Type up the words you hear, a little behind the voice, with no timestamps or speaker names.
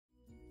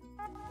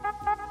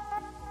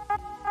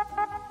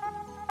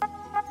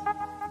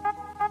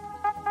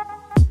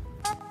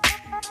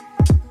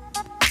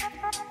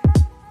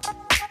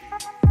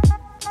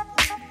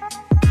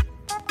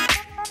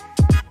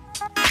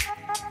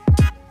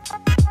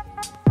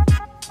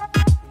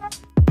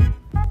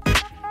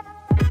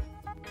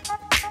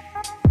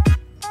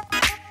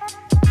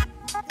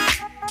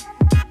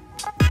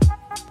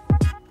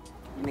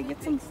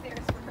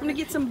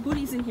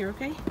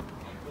okay?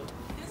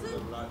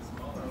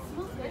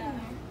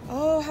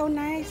 Oh, how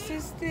nice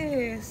is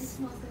this?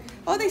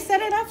 Oh, they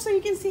set it up so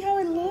you can see how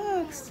it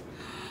looks.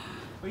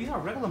 But these are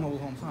regular mobile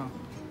homes, huh?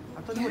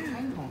 I thought they were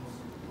tiny homes.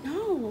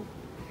 No.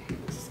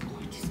 This is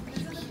gorgeous,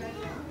 baby.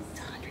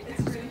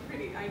 It's really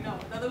pretty. I know.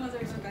 The other ones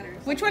are even better.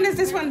 Which one is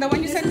this one? The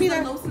one you sent me? This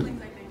is the low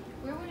ceilings, I think.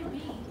 Where would it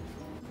be?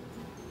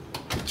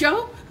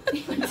 Joe?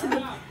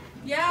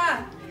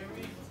 Yeah.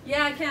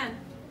 Yeah, I can.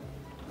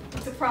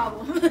 What's the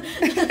problem?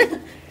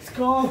 Let's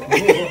go.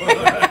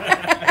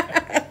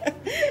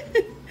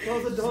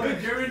 Close the door.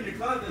 You're in your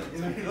closet.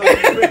 This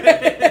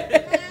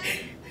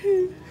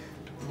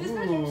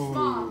bedroom's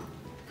small.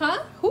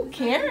 Huh? Who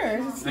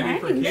cares? It's I mean,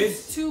 for nice.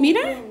 kids, Two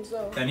Mira? rooms,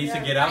 though. that needs to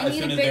get out I as need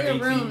soon a as they're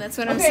bigger 18. room. That's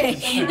what I'm Okay.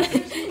 saying.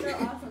 They're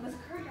awesome. That's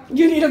correct.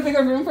 You need a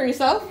bigger room for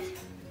yourself?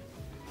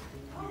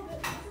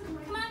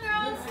 Come on,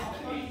 girls.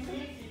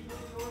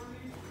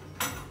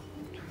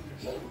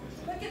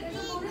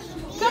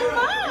 Come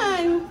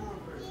on.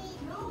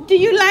 Do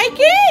you like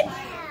it?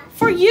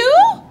 For you?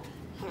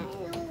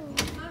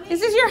 Is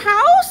this your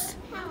house?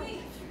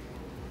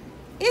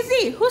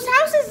 Izzy, whose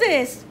house is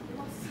this?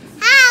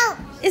 Ow!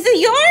 Is it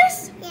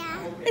yours? Yeah.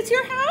 It's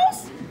your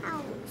house?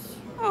 Ouch.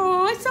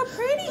 Oh, it's so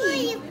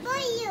pretty. For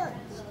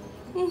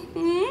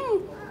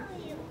Mm-hmm.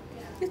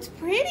 It's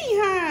pretty,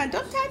 huh?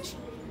 Don't touch.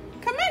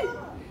 Come on.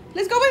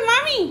 Let's go with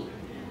mommy.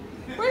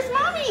 Where's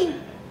mommy?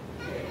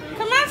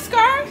 Come on,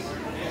 Scar.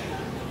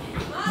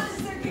 Mom, this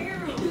is their gay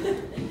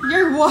room.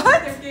 You're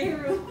what? Their gay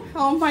room.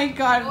 Oh my Go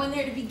God. in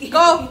there to be gay.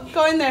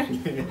 Go in there.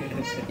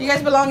 You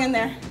guys belong in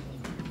there.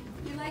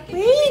 You like it?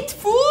 Wait,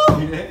 fool.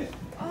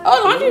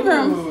 Oh, laundry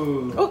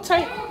room. Oh,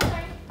 sorry.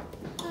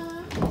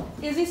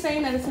 Izzy's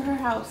saying that it's her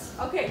house.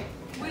 Okay.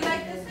 We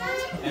like this one.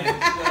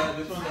 And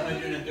this one's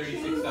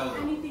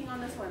 136,000. Anything on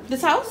this one?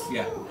 This house?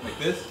 Yeah, like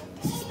this.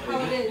 How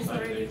it is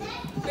already.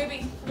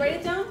 Baby, write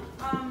it down.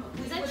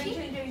 Is that cheap?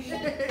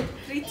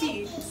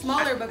 3T.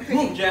 Smaller but Boom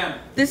pretty. jam.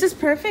 This is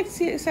perfect,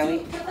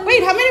 Sally.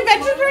 Wait, how many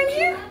bedrooms are in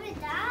here?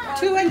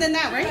 Two and then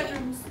that, right?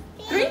 Bedrooms.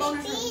 Three?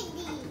 Bonus room.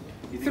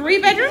 3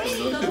 bedrooms?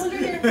 Those ones are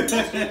here.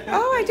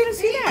 Oh, I didn't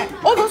see that.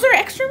 Oh, those are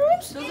extra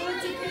rooms? Those are the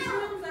 2 kids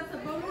rooms. That's the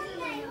bonus room.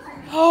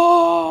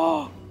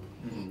 Oh.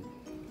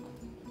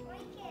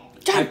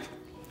 Jump.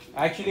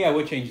 Actually, I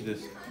would change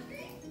this.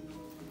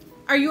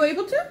 Are you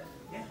able to?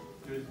 Yeah.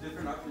 There's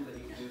different options that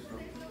you can choose from.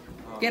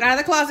 Get out of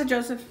the closet,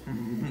 Joseph.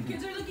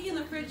 Kids are looking in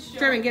the fridge. Joe.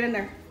 Sherman, get in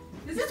there.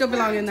 This You is still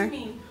belong in perfect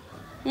there. to me.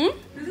 Hmm?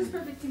 This is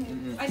perfect to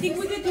me. I think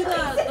we could do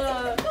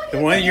the The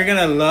one you're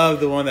gonna love,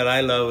 the one that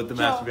I love with the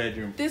master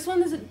bedroom. this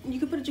one is you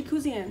could put a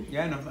jacuzzi in.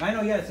 Yeah, I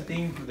know. Yeah, it's the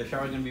thing. The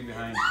shower's gonna be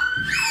behind.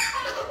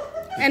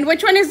 And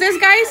which one is this,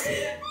 guys?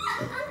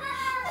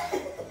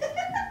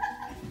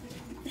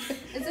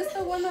 Is this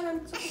the one that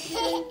I'm supposed to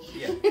do?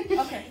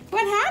 Yeah. Okay.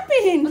 What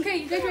happened? Okay,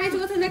 you guys ready to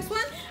go to the next one?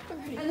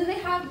 And then they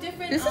have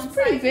different This is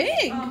pretty sizes,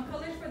 big.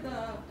 colors for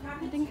the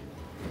cabinet.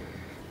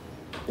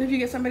 If you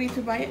get somebody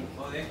to buy it.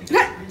 Oh, they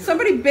actually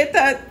Somebody bit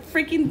the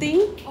freaking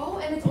thing. Oh,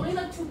 and it's only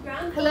like $2,000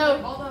 for Hello.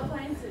 like, all the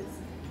appliances.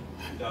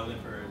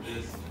 2,000 for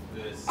this.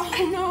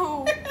 Oh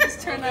no!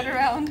 Let's turn that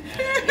around.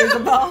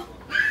 Isabel.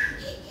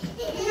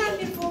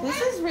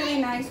 This is really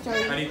nice, How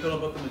Joey. do you feel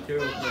about the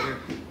materials right here?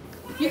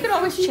 You could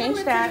always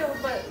change that.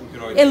 But We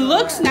could always It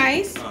looks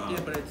nice, Uh-huh.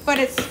 but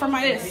it's for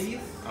my this.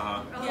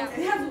 Uh-huh. yeah,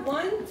 it has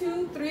 1,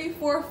 2, 3,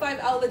 4, 5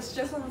 outlets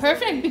just on the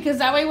Perfect, because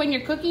that way when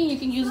you're cooking, you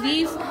can use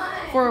these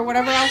for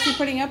whatever else you're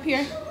putting up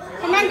here.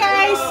 Come on,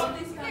 guys.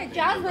 Here,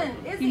 Jasmine,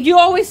 Izzy. You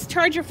always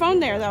charge your phone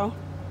there, though.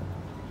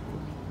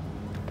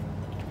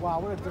 Wow,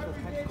 what a difference.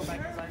 Can I just go back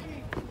inside?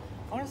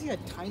 I want to see a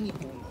tiny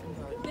home.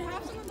 They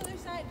have some on the other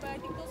side, but I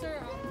think those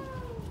are.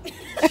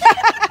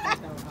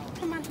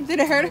 Did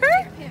it hurt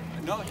her?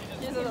 No,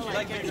 she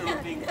like her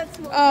opening.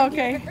 Oh,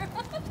 okay.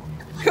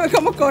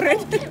 Como corren.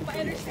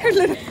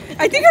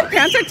 I think her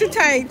pants are too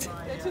tight.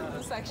 They're too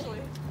loose, actually.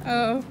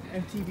 Oh.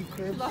 MTV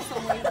crib. Lost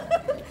some weight.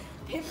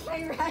 It's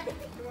my right.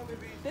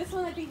 This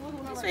one I think was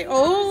one of Say, our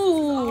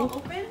oh.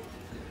 open.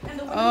 And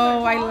the windows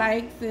Oh, are I tall,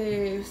 like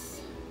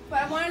this.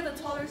 But I wanted the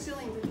taller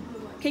ceilings. That you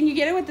could like. Can you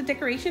get it with the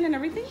decoration and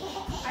everything?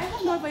 I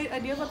have no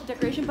idea about the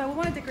decoration, but I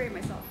want to decorate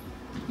myself.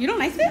 You don't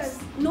like this?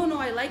 No,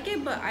 I like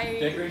it, but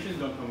Decorations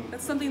don't come.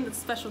 that's something that's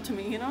special to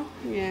me, you know?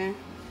 Yeah.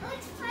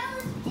 Let's try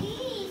with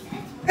these.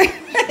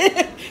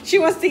 She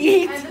wants to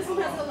eat. And this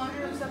one has the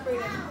laundry room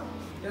separated.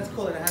 That's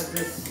cool that it has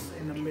this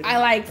in the middle. I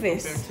like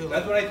this.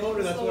 That's what I told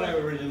her. That's what I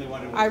originally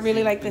wanted. I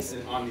really like this.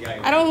 On the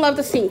island. I don't love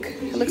the sink.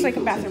 It looks like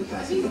a bathroom. I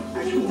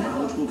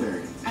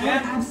would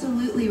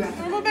absolutely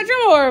recommend. Normal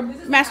bedroom or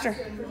master?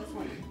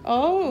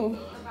 Oh.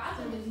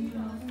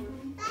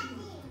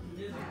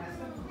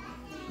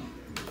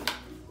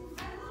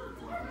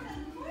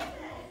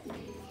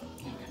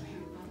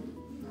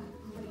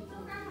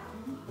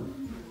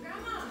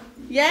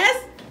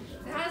 Yes?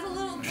 It has a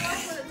little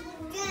glass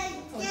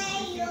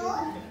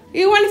with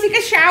You want to take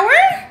a shower?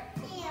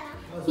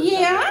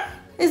 Yeah.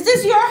 Is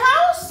this your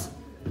house?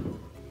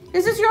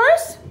 Is this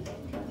yours?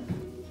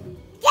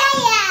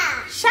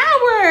 Yeah.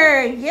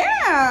 Shower.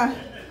 Yeah.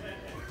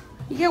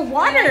 You get it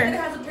water.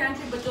 has a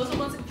pantry, but Joseph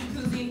wants to keep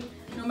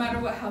no matter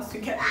what house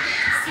you get.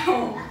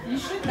 So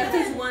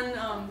that's his one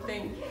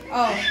thing.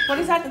 Oh, what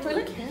is that? The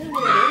toilet?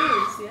 What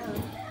it is,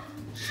 yeah.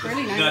 It's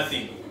really nice.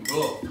 Nothing.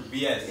 Bull.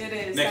 BS. It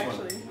is Next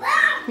actually. one.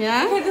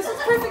 Yeah? Okay, this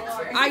is perfect.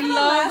 I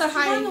love the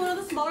high. One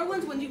of the smaller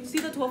ones, when you see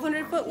the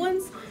 1,200 foot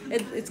ones,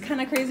 it's kind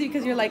of crazy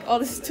because you're like, oh,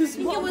 this is too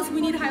small.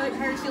 We need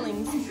higher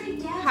ceilings.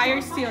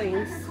 Higher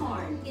ceilings.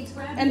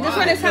 And this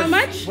one is how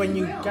much? When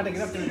you gotta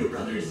get up there.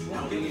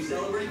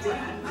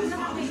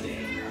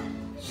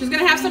 She's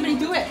gonna have somebody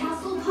do it.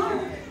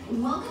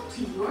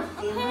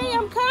 Okay,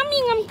 I'm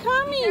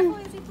coming.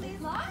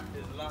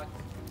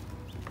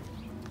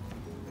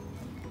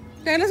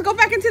 Okay, let's go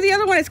back into the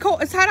other one. It's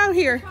cold. It's hot out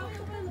here.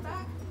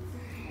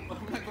 I'm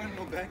not going to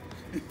go back.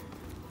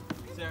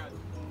 Sarah.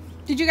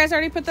 Did you guys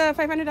already put the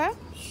 500 out?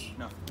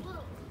 No.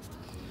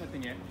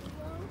 Nothing yet.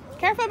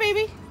 Careful,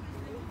 baby.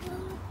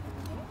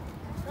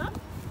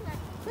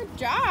 Good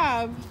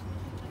job.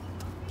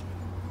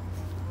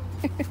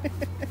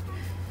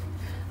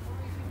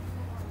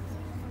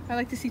 I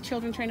like to see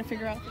children trying to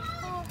figure out.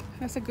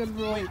 That's a good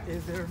rule.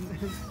 Is there?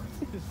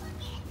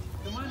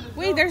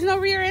 Wait, there's no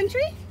rear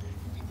entry?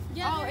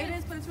 Yeah, oh, it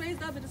is, but it's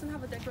raised up. It doesn't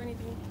have a deck or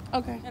anything.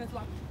 Okay. And it's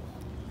locked.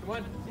 Come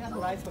on. Yeah, the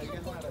lights, but it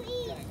doesn't have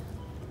a jack.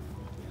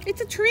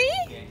 It's a tree?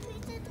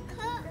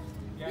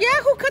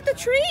 Yeah, who cut the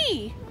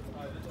tree?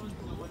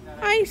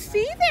 I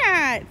see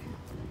that.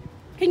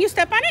 Can you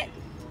step on it?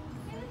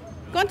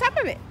 Go on top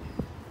of it.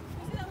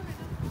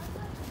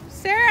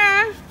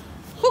 Sarah,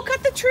 who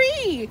cut the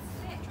tree?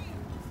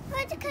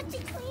 Where'd you cut the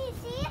tree?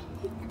 See?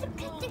 To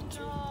cut the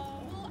tree.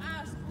 We'll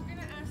ask. We're going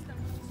to ask them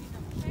when we see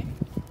them, okay?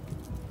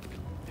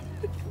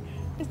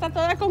 Está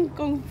toda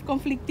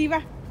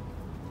conflictiva.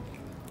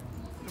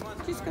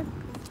 She's good.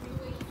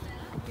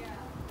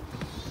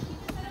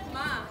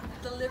 Ma,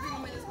 the living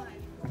room is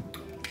mine.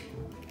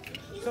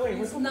 So wait,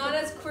 It's not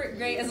as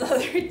great as the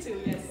other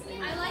two, yes.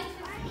 I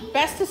like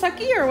Best to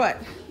sucky or what?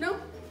 No?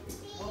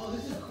 Oh,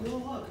 this is cool.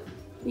 Look.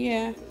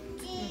 Yeah.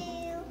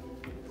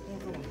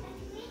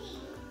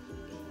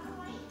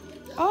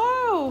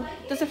 Oh,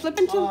 does it flip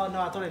into? Oh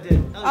no, I thought I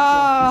did. Oh,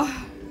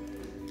 That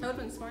would have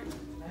been smart.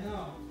 I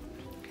know.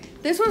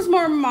 this one's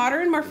more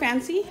modern, more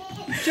fancy.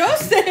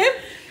 Joseph.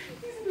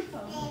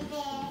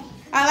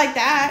 I like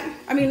that.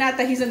 I mean, not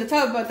that he's in the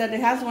tub, but that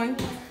it has one.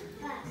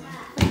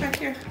 What's back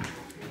here?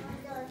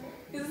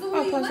 Is this the Oh,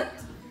 one you close it.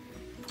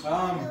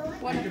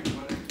 left? What?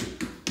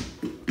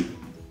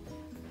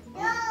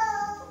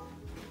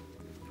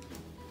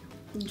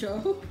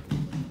 Joe?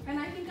 And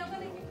I think I'm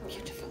going to get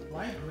Beautiful.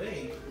 Why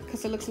gray?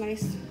 Because it looks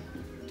nice.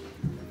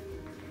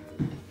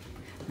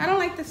 I don't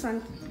like this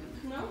one.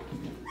 No?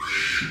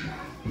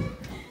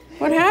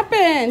 What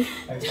happened?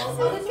 Oh, this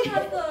one has the...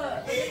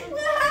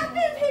 What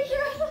happened,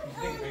 Pedro?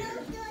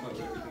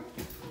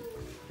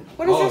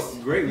 What is Oh,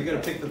 this? great. We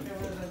got to pick the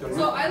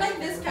So I like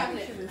this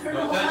cabinet. Does it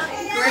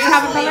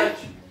have a color?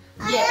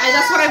 Yeah,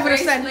 that's what I would have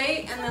Gray said.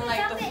 slate, and then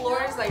like the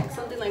floors, like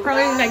something like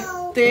Probably that.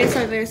 like this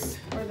or this.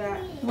 Or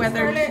that.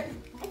 Weathered.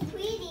 It's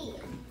pretty.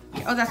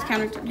 Oh, that's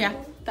counter. Yeah.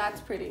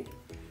 That's pretty.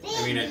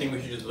 I mean, I think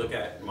we should just look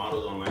at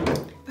models online.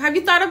 Have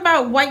you thought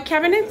about white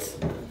cabinets?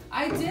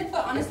 I did,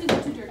 but honestly,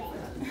 they're too dirty for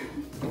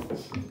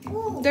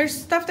that. There's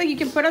stuff that you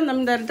can put on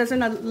them that doesn't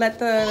let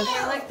the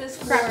I like this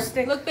Crap floor.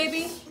 stick. Look,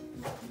 baby.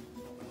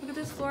 Look at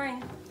this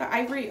flooring.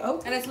 ivory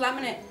oak. And it's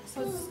laminate,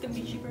 so it's gonna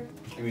be cheaper.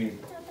 I mean,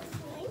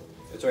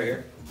 it's right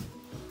here.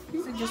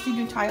 So just you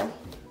do tile.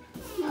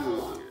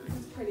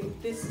 It's pretty.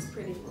 This is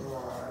pretty.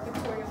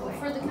 Victoria Blake.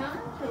 for the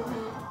counter.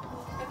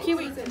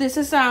 Kiwi. This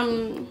is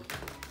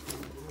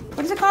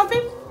what is it called,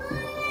 babe?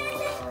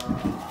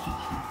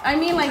 I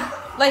mean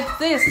like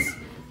this,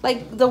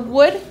 like the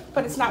wood,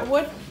 but it's not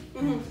wood.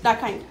 That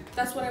kind.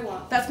 That's what I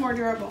want. That's more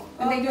durable.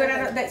 And they do Okay.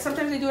 it out of,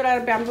 sometimes they do it out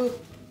of bamboo.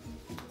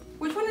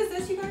 Which one is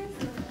this, you guys?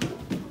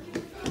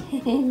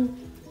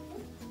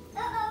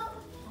 Uh-oh.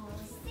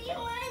 See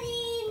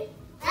running.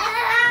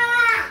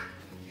 Ah!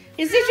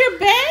 Is this your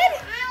bed?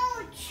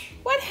 Ouch.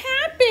 What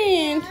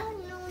happened?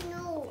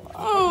 No.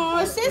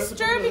 Oh,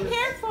 sister, be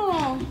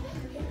careful.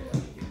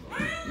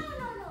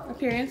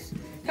 Appearance.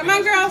 Come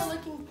on, girls.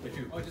 But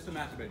you, oh, just the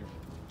master bedroom.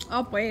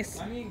 Oh, pues.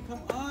 I mean,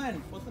 come on.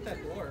 What's with that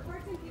door?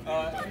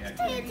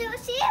 Can you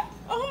see it?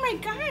 Oh my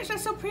gosh,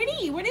 that's so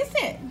pretty. What is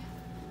it?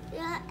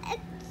 Yeah,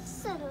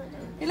 it's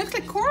It looks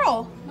like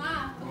coral.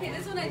 Ma, okay,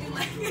 this one I do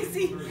like.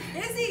 Izzy,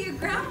 your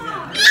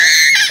grandma.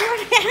 What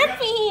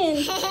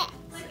happened?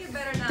 Like it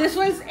better now. This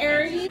one's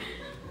airy.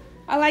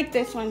 I like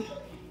this one.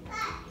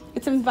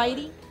 It's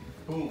inviting.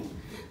 Boom.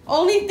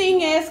 Only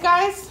thing is,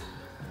 guys,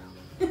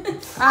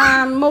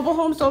 mobile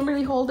homes don't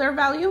really hold their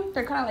value.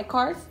 They're kind of like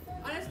cars.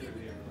 Honestly.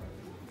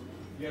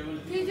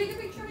 Can you take a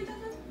picture of each other?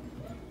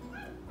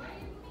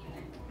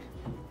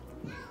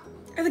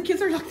 And the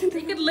kids are locked in.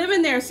 They could live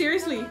in there,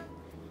 seriously.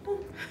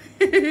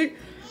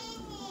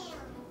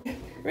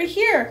 Right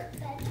here.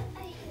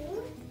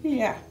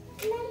 Yeah.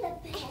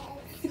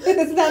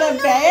 It's not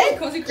a bed?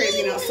 Cozy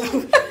crazy now,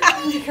 so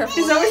be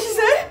careful. Is that what she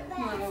said?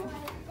 No.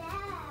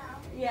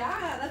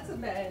 Yeah, that's a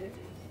bed.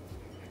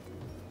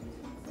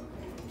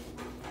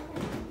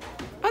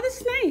 Oh, this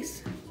is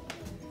nice.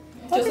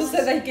 Joseph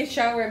says I can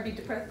shower and be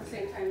depressed at the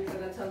same time, so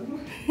that's how.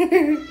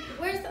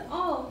 Where's the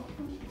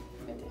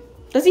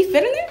Does he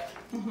fit in there?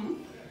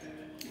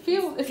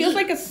 It feels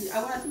like a.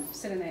 I want to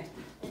sit in it.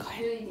 Go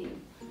ahead.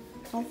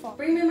 Don't fall.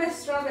 Bring me my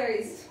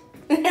strawberries.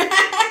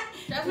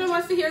 Jasmine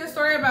wants to hear the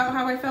story about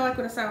how I fell like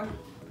with a sound.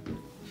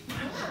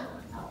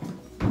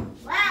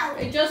 Wow.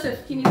 Hey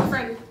Joseph, he needs a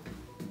friend.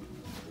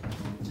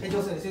 Hey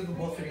Joseph, see if we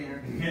can both fit in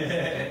here.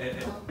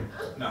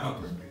 No.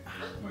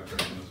 My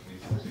friend must be.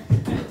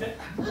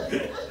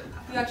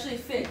 You actually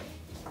fit.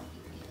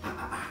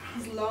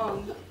 He's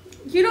long.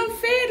 You don't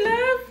fit,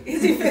 love.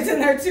 He fits in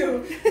there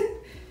too.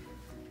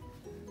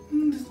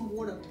 Just some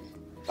water.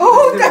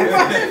 Oh, that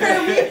wasn't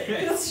for me.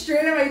 He goes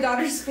straight at my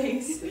daughter's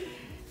face.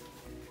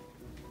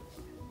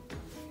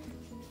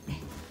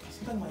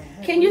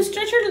 Can you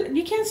stretch your?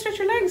 You can't stretch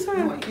your legs, huh?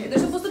 No, I can't. They're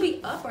supposed to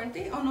be up, aren't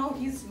they? Oh no,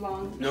 he's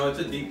long. No, it's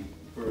a deep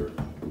for. You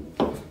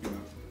know.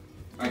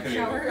 I couldn't even.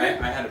 Shower? I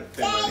had to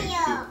bend my knees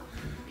too.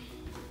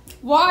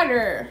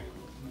 Water.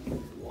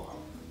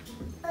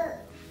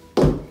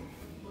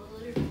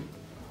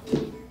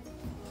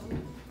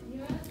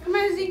 Come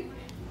on, Izzy.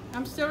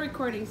 I'm still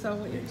recording,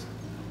 so. You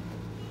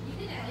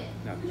can edit.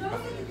 No.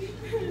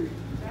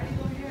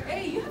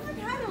 Hey, you haven't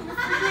had him.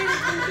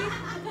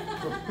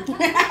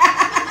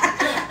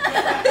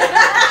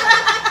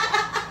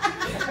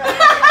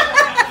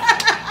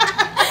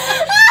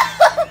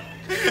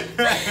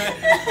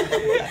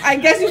 I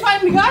guess you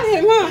finally got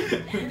him, huh?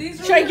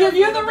 Should I give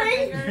you the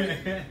ring?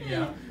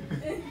 Yeah.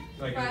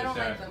 Like I don't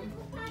like them.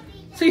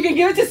 So you can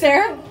give it to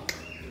Sarah?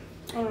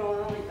 Oh no, I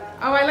don't like that.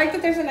 Oh, I like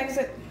that there's an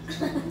exit.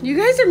 You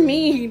guys are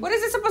mean. What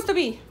is it supposed to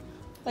be?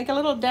 Like a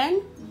little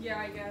den? Yeah,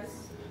 I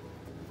guess.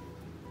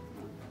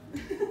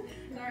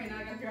 Sorry, now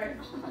I gotta drive.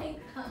 Oh my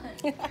god.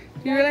 You I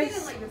didn't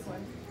realize? like this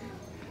one.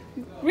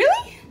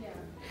 Really? Yeah.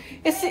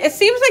 It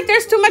seems like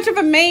there's too much of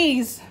a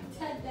maze.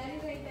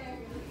 Daddy's right there.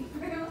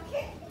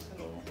 Okay.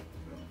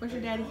 Where's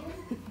your daddy?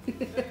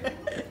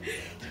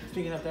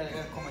 Speaking of that, I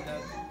gotta call my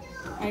dad.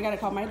 I gotta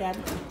call my dad.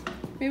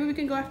 Maybe we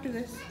can go after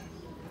this.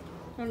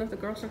 I don't know if the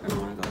girls are gonna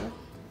wanna go there.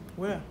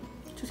 Where?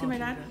 To see my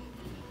dad.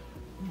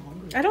 I'm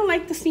hungry. I don't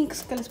like the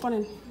sinks que les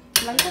ponen.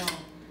 You like that?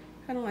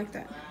 I don't like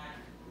that.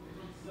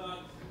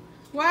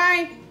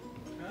 Why?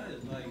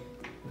 Because, like,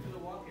 we're gonna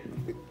walk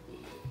in.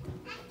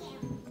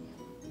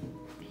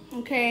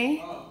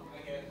 Okay. Oh,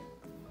 I guess.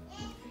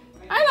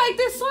 I like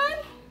this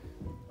one.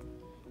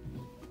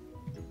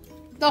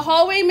 The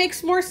hallway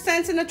makes more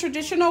sense in a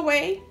traditional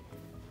way.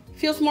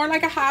 Feels more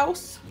like a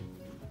house.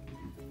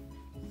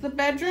 The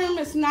bedroom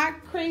is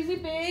not crazy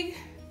big.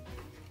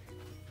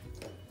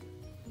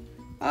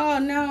 Oh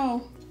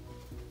no.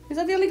 Is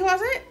that the only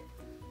closet?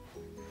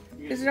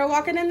 Is there a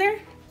walk-in in there?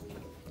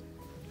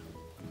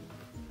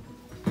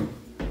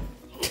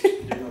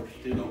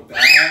 There's no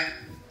bag.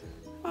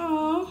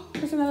 Oh,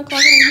 there's another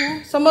closet in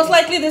here. So most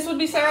likely this would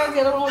be Sarah's,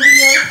 the other one would be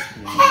yours.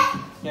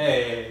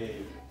 Hey.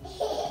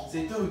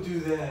 Say, don't do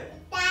that.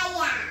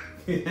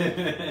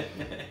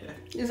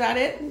 Is that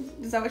it?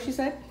 Is that what she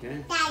said?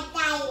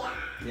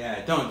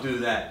 Yeah, don't do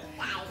that.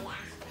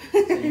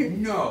 Say,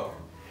 no.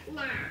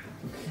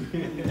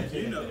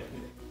 You know.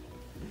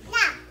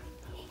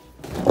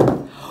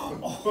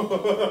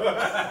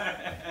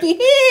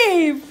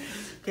 Behave!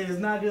 Okay, let's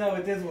not do that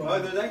with this Oh,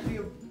 one. there's actually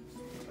a.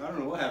 I don't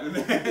know what happened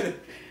there.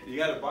 You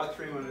got a box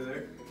frame under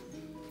there.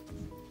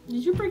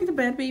 Did you break the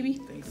bed, baby?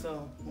 I think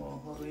so.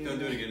 Well, hopefully. Don't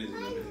do it again.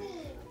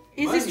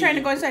 He's just trying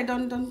to go inside.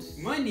 Don't.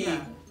 Money.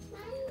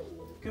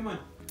 Come on.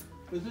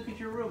 Let's look at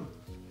your room.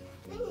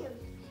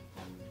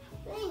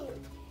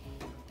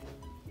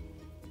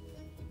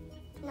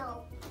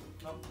 No.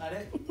 Nope, not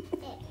it.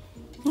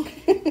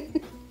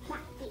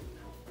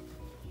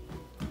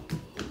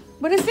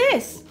 What is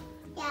this?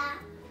 Yeah.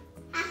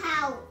 A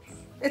house.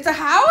 It's a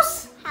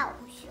house? House.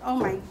 Oh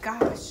my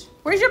gosh.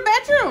 Where's your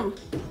bedroom?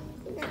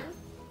 No.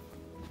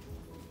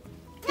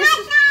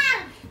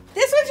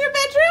 This was your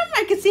bedroom?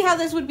 I can see how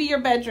this would be your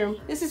bedroom.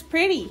 This is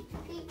pretty.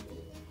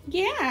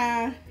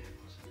 Yeah.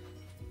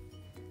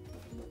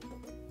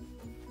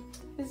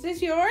 Is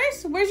this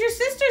yours? Where's your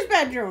sister's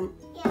bedroom?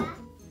 Yeah.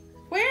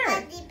 Where?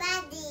 Buddy.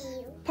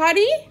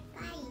 Potty?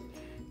 Buddy.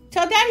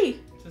 Tell daddy.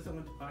 Sister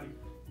went to party.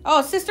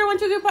 Oh, sister went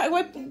to do potty.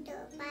 What? Buddy.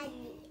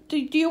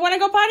 Do you want to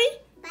go potty?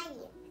 Buddy.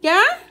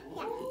 Yeah?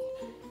 Yeah.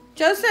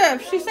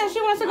 Joseph, she says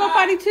she wants to go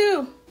potty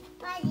too.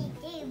 Buddy.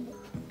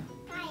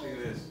 Buddy. Look at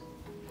this.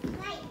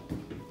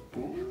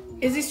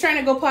 Izzy's trying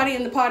to go potty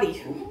in the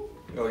potty.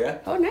 Oh, yeah?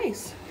 Oh,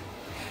 nice.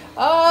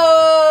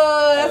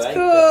 Oh, that's I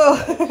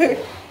cool.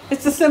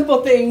 It's the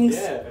simple things.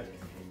 Yeah.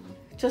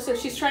 Joseph,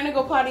 she's trying to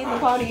go potty in the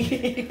potty.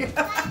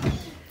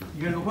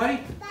 You gonna go potty?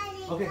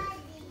 Buddy. Okay.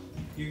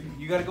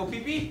 You gotta go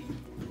pee pee?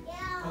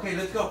 Yeah. Okay,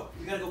 let's go.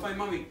 We gotta go find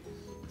mommy.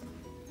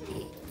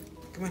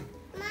 Come on.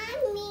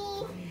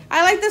 Mommy.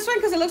 I like this one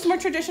because it looks more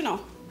traditional.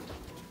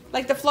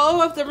 Like the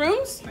flow of the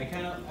rooms. I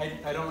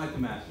don't like the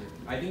master.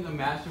 I think the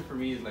master for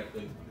me is like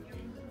the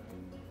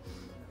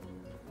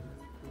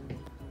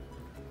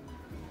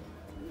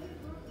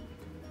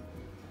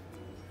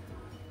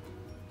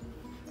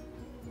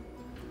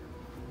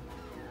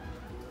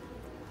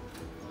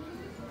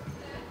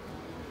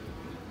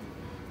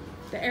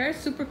The air is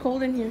super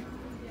cold in here.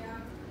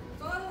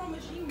 It's all a little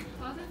machine.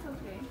 Closet's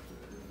okay.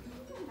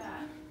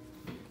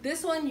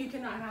 This one you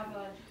cannot have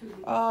a jacuzzi.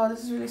 Oh,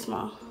 this is really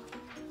small.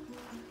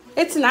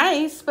 It's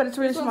nice, but it's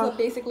really This small. one's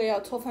basically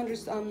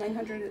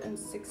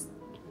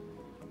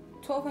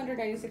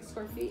 1,296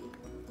 square feet.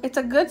 It's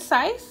a good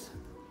size,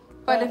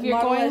 but if you're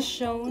model going, as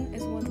shown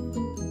is one.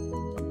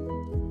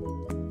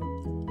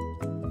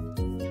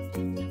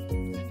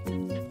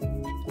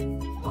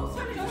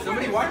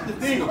 Somebody watch the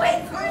thing.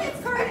 Wait,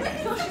 it's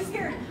correct. No, she's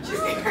scared. She's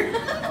scared.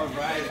 All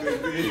right,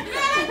 baby.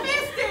 I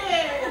missed it.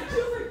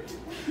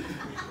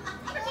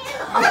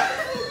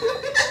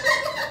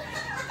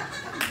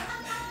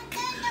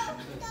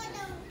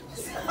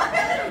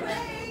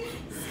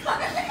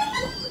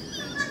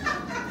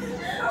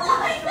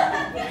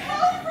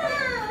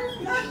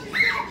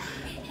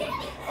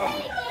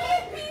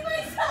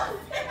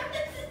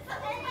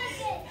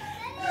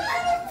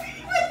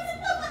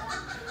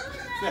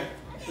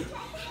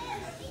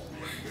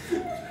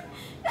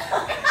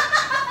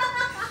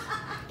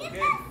 Okay,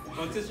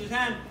 hold sister's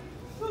hand.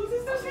 Hold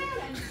sister's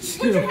hand.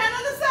 Put your hand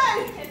on the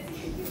side.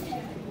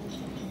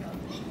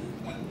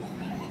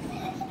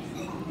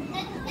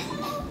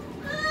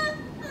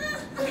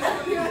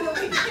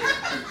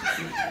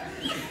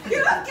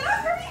 Get up,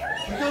 hurry.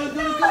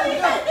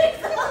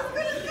 Go.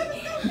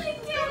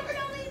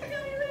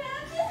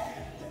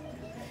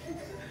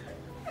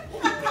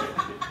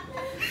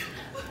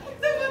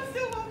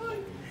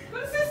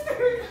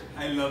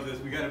 I love this.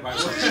 We gotta buy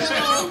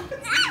one.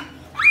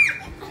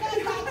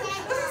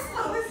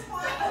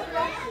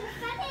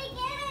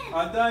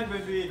 I'm done,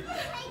 baby.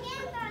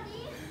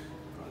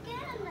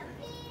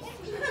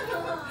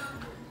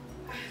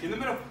 In the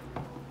middle.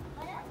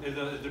 Is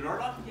the door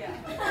locked? Yeah.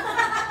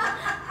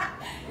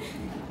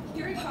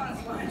 You're caught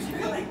us once.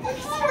 You're like,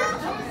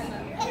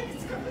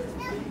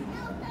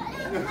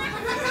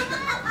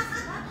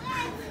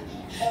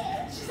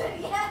 she said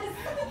yes.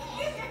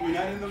 We're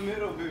not in the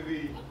middle,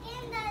 baby.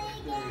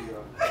 There we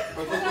go.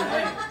 Hold sister's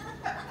hand.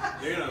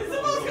 There you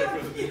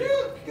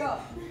go. Go.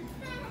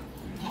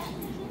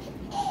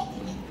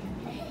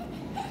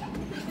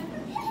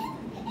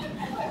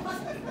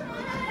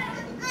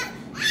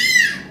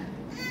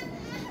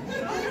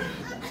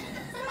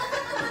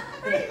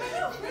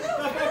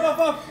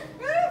 Up.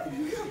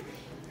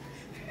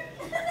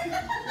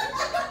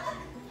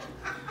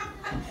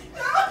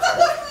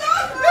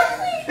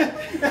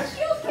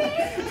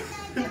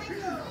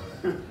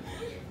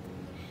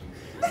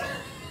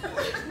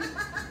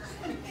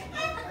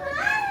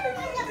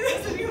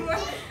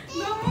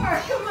 No more.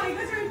 Come on, you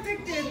guys are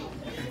addicted.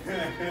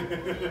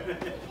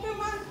 Come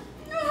on.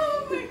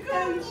 Oh my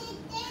god.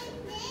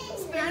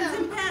 Spans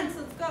and pants.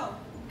 Let's go.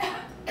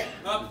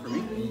 Up for me.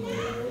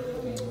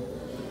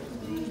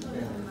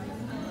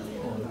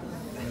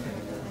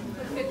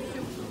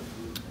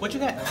 What you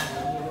got?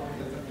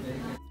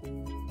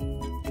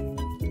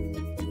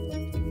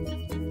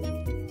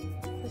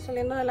 Estoy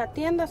saliendo de la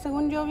tienda.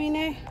 Según yo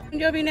vine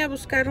a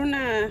buscar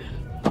una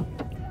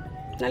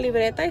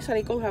libreta y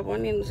salí con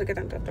jabón y no sé qué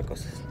tantas otras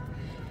cosas.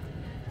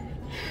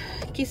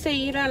 Quise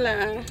ir a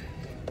la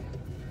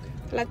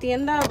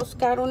tienda a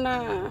buscar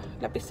una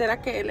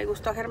lapicera que le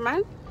gustó a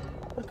Germán,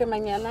 porque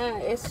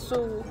mañana es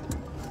su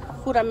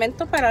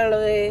juramento para lo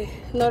de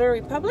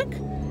Notary Public,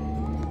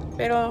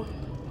 pero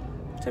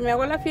se me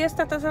hago la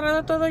fiesta, está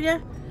cerrado todo ya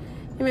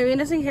y me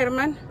vine sin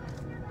Germán,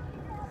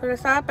 pero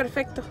estaba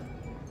perfecto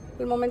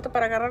el momento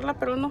para agarrarla,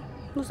 pero no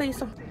se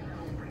hizo.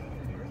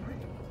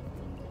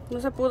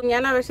 No se pudo.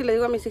 Mañana a ver si le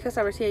digo a mis hijas,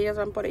 a ver si ellas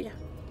van por ella.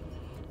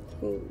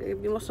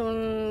 Vimos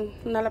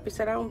una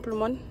lapicera, un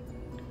plumón,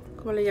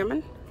 ¿cómo le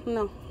llaman?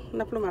 No,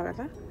 una pluma,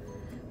 ¿verdad?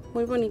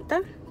 Muy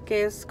bonita,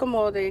 que es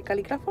como de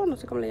calígrafo, no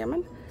sé cómo le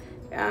llaman.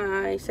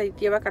 Y se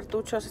lleva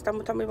cartuchos, está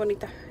muy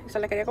bonita. Esa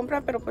la quería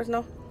comprar, pero pues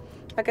no.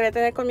 La quería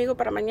tener conmigo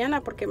para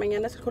mañana, porque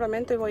mañana es el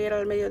juramento y voy a ir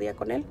al mediodía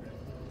con él.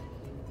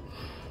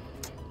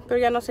 Pero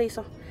ya no se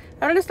hizo.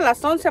 Ahora hasta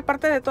las 11,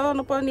 aparte de todo,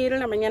 no puedo ni ir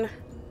en la mañana.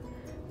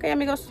 Ok,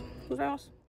 amigos, nos vemos.